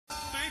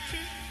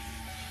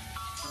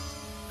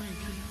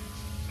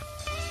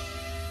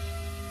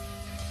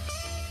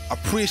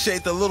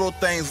Appreciate the little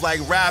things like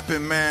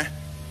rapping, man.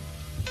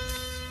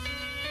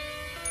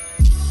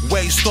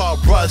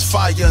 Waystar brush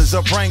fires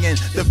are bringing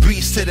the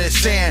beats to the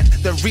sand.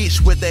 The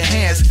reach with the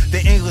hands,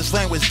 the English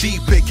language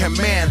deep in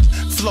command.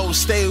 Flow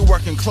stay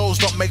working, clothes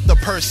don't make the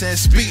person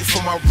speak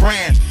from a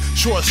brand.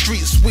 Short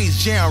street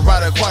sweets, jam,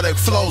 right aquatic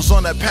flows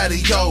on the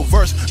patio.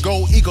 Verse,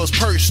 gold eagles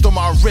perched on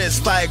my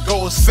wrist like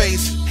ghost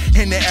face.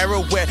 In the era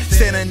where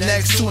standing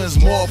next to is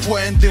more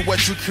important than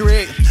what you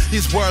create.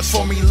 These words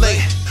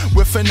formulate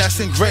with finesse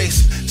and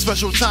grace.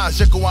 Special times,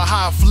 Jekyll and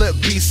Hyde flip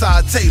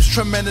B-side tapes.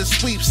 Tremendous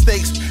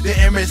sweepstakes, the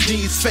image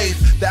needs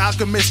faith. The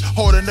alchemist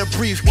holding the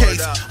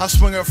briefcase. I'm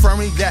swinging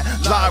firmly that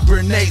live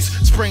grenades.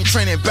 Spring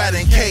training,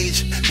 batting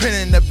cage.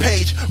 Penning the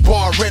page,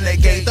 bar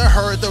renegade. The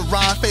herd, the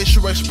rhyme,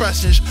 facial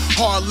expressions.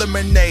 Hard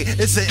lemonade,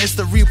 it's an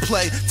instant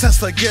replay.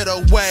 Tesla get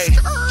away.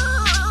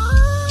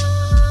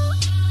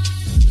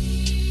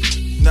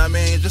 You know what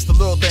I mean? Just the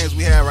little things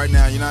we have right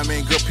now, you know what I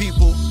mean? Good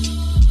people,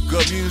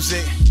 good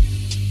music,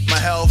 my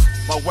health,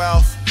 my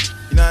wealth,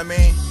 you know what I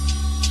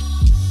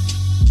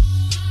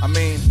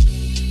mean?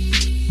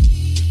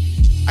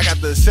 I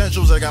got the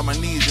essentials, I got my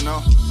needs, you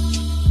know?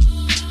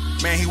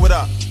 Man, what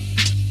up?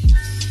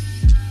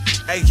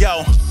 Hey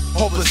yo,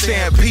 hope to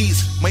stay in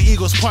peace. My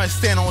Eagles punch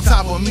stand on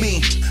top of me.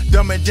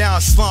 Dumbing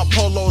down, slump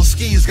polo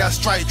skis. Got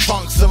striped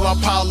trunks of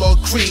Apollo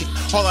Creed.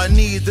 All I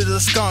need is a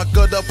skunk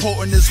of the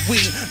potentest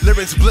weed.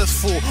 Lyrics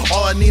blissful,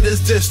 all I need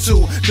is this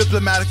too.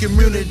 Diplomatic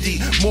immunity,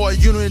 more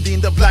unity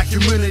in the black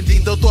community.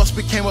 The thoughts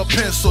became a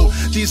pencil.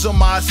 These are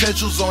my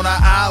essentials on our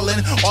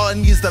island. All I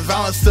need is the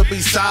violence to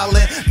be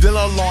silent. Deal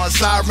along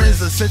sirens,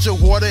 essential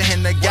water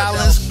in the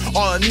gallons.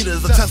 All I need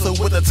is a Tesla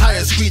with the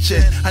tires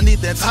screeching. I need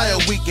the entire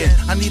weekend,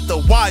 I need the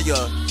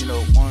wire. You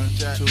know, 1,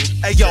 2.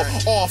 Hey yo,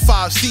 all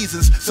 5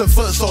 seasons, some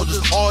foot soldiers.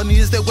 All I need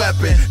is their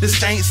weapon.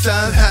 This ain't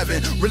son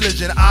heaven.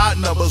 Religion, odd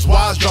numbers,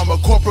 wise drama,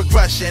 chord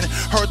progression.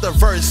 Heard the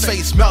verse,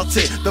 face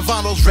melted. The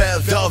vinyl's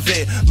red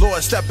velvet.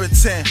 Lord step in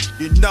 10,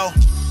 you know.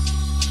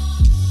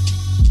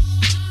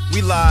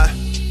 We live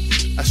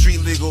at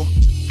Street Legal.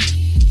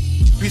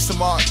 Peace to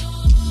Mark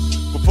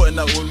for putting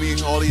up with me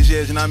all these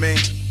years, you know what I mean?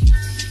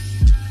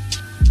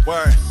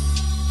 Word.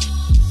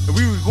 If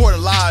we record it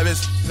live,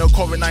 it's, you know,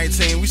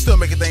 COVID-19, we still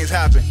making things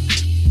happen.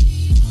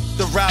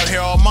 The route here,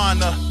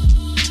 Almana,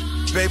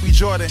 Baby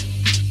Jordan,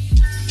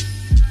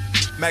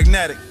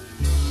 Magnetic.